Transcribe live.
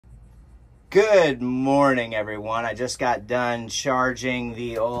Good morning, everyone. I just got done charging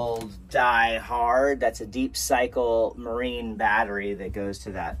the old Die Hard. That's a deep cycle marine battery that goes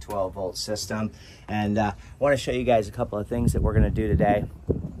to that 12-volt system. And I want to show you guys a couple of things that we're going to do today.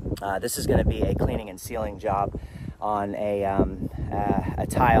 This is going to be a cleaning and sealing job on a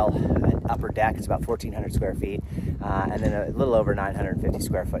tile, an upper deck. It's about 1,400 square feet, and then a little over 950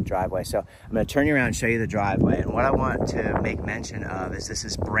 square foot driveway. So I'm going to turn you around and show you the driveway. And what I want to make mention of is this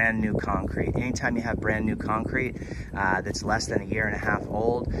is brand new concrete. Anytime you have brand new concrete that's less than a year and a half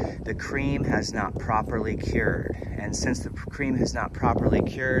old, the cream has not properly cured. And since the cream has not properly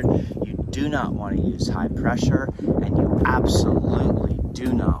cured, you do not want to use high pressure, and you absolutely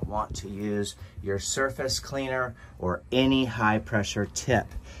do not want to use your surface cleaner or any high pressure tip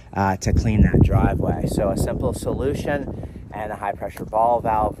to clean that driveway. So a simple solution and a high pressure ball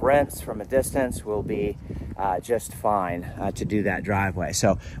valve rinse from a distance will be just fine to do that driveway.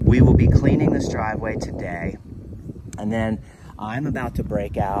 So we will be cleaning this driveway today, and then I'm about to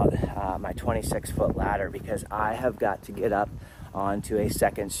break out my 26-foot ladder because I have got to get up onto a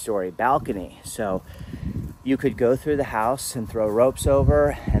second-story balcony. So you could go through the house and throw ropes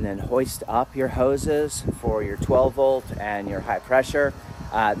over and then hoist up your hoses for your 12-volt and your high pressure.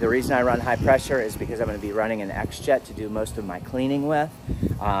 The reason I run high pressure is because I'm going to be running an X-Jet to do most of my cleaning with.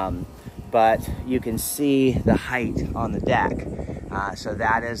 But you can see the height on the deck. So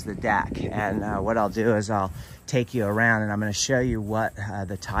that is the deck. And what I'll do is I'll take you around and I'm going to show you what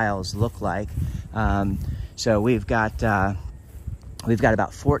the tiles look like. So we've got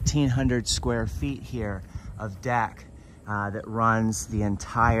about 1,400 square feet here of deck that runs the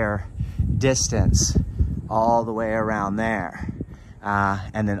entire distance all the way around there,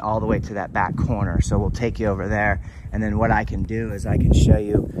 and then all the way to that back corner. So we'll take you over there, and then what I can do is I can show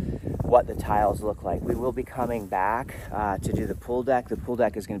you what the tiles look like. We will be coming back to do the pool deck. The pool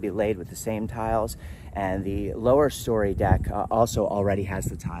deck is going to be laid with the same tiles, and the lower story deck also already has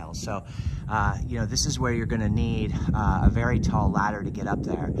the tiles. So you know, this is where you're going to need a very tall ladder to get up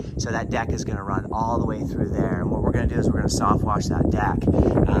there. So that deck is going to run all the way through there, and what we're going to do is we're going to soft wash that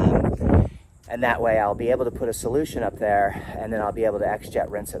deck. And that way I'll be able to put a solution up there, and then I'll be able to X-Jet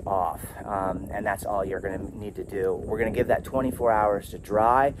rinse it off. And that's all you're going to need to do. We're going to give that 24 hours to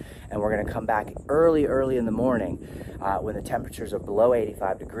dry, and we're going to come back early in the morning when the temperatures are below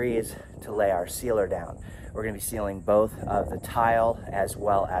 85 degrees to lay our sealer down. We're going to be sealing both of the tile as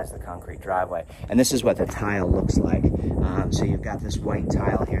well as the concrete driveway. And this is what the tile looks like. So you've got this white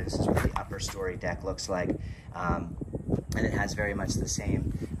tile here. This is what the upper story deck looks like. And it has very much the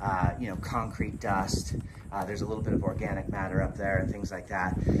same, you know, concrete dust. There's a little bit of organic matter up there and things like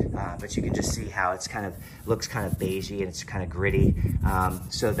that. But you can just see how it's looks kind of beigey and it's kind of gritty.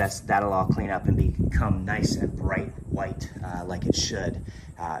 So that'll all clean up and become nice and bright white like it should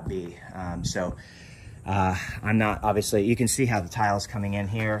be. I'm not, obviously, you can see how the tile's coming in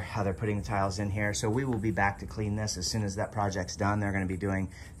here, how they're putting the tiles in here. So we will be back to clean this as soon as that project's done. They're going to be doing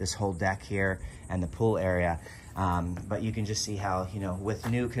this whole deck here and the pool area. But you can just see how, you know, with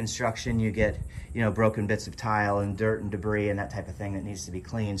new construction, you get, you know, broken bits of tile and dirt and debris and that type of thing that needs to be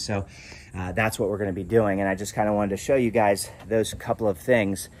cleaned. So that's what we're going to be doing. And I just kind of wanted to show you guys those couple of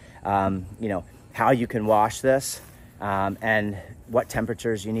things, you know, how you can wash this and what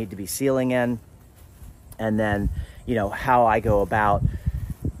temperatures you need to be sealing in. And then, you know, how I go about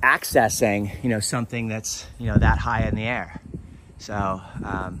accessing, you know, something that's, you know, that high in the air. So,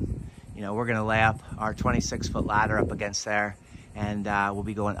 you know, we're going to lay up our 26-foot ladder up against there, and we'll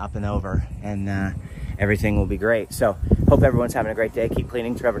be going up and over, and everything will be great. So hope everyone's having a great day. Keep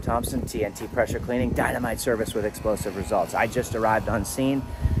cleaning. Trevor Thompson, TNT Pressure Cleaning, dynamite service with explosive results. I just arrived on scene,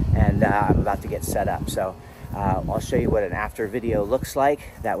 and I'm about to get set up. So I'll show you what an after video looks like.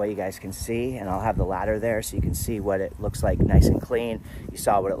 That way you guys can see, and I'll have the ladder there so you can see what it looks like nice and clean. You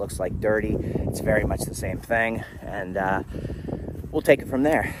saw what it looks like dirty. It's very much the same thing, and we'll take it from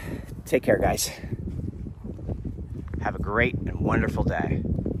there. Take care, guys. Have a great and wonderful day.